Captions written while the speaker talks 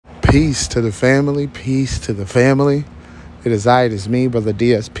Peace to the family. Peace to the family. It is me, Brother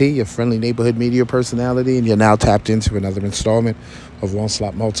DSP, your friendly neighborhood media personality, and you're now tapped into another installment of One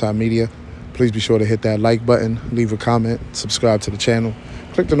Slot Multimedia. Please be sure to hit that like button, leave a comment, subscribe to the channel,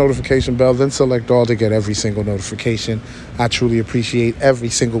 click the notification bell, then select all to get every single notification. I truly appreciate every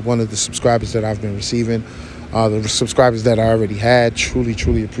single one of the subscribers that I've been receiving. The subscribers that I already had,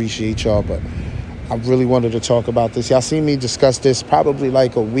 truly appreciate y'all. But I really wanted to talk about this. Y'all seen me discuss this probably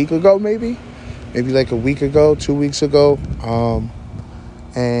like a week ago, maybe like a week ago, 2 weeks ago.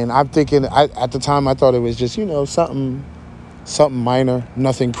 And I'm thinking, at the time, I thought it was just, something minor,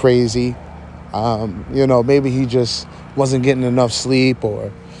 nothing crazy. Maybe he just wasn't getting enough sleep,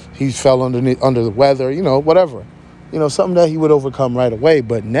 or he fell under the weather, whatever. Something that he would overcome right away.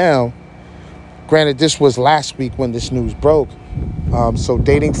 But now, granted, this was last week when this news broke. So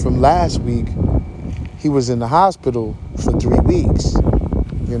dating from last week, he was in the hospital for 3 weeks.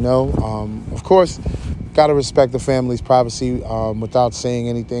 Of course, got to respect the family's privacy without saying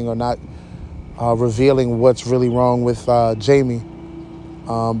anything or not revealing what's really wrong with Jamie.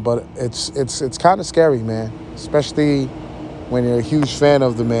 But it's kind of scary, man, especially when you're a huge fan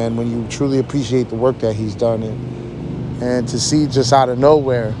of the man, when you truly appreciate the work that he's done. And to see just out of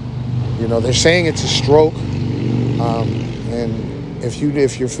nowhere, they're saying it's a stroke. And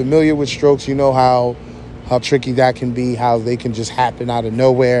if you're familiar with strokes, you know how tricky that can be, how they can just happen out of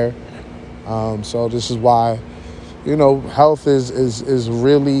nowhere. So this is why, health is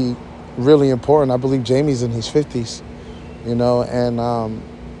really important. I believe Jamie's in his 50s, and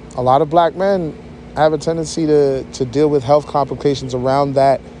a lot of black men have a tendency to deal with health complications around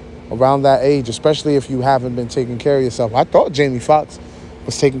that age, especially if you haven't been taking care of yourself. I thought Jamie FOXX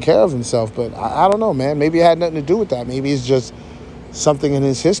was taking care of himself, but I don't know, man. Maybe it had nothing to do with that. Maybe it's just something in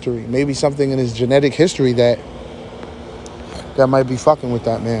his history, maybe something in his genetic history that might be fucking with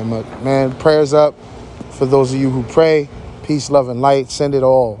that man. But man, prayers up for those of you who pray. Peace, love, and light. Send it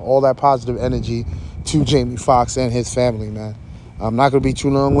all that positive energy to Jamie FOXX and his family, man. I'm not going to be too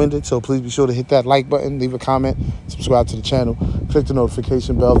long-winded, so please be sure to hit that like button, leave a comment, subscribe to the channel, click the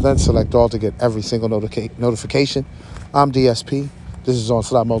notification bell, then select all to get every single notification. I'm DSP. This is On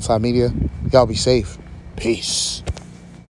Slot Multimedia. Y'all be safe. Peace.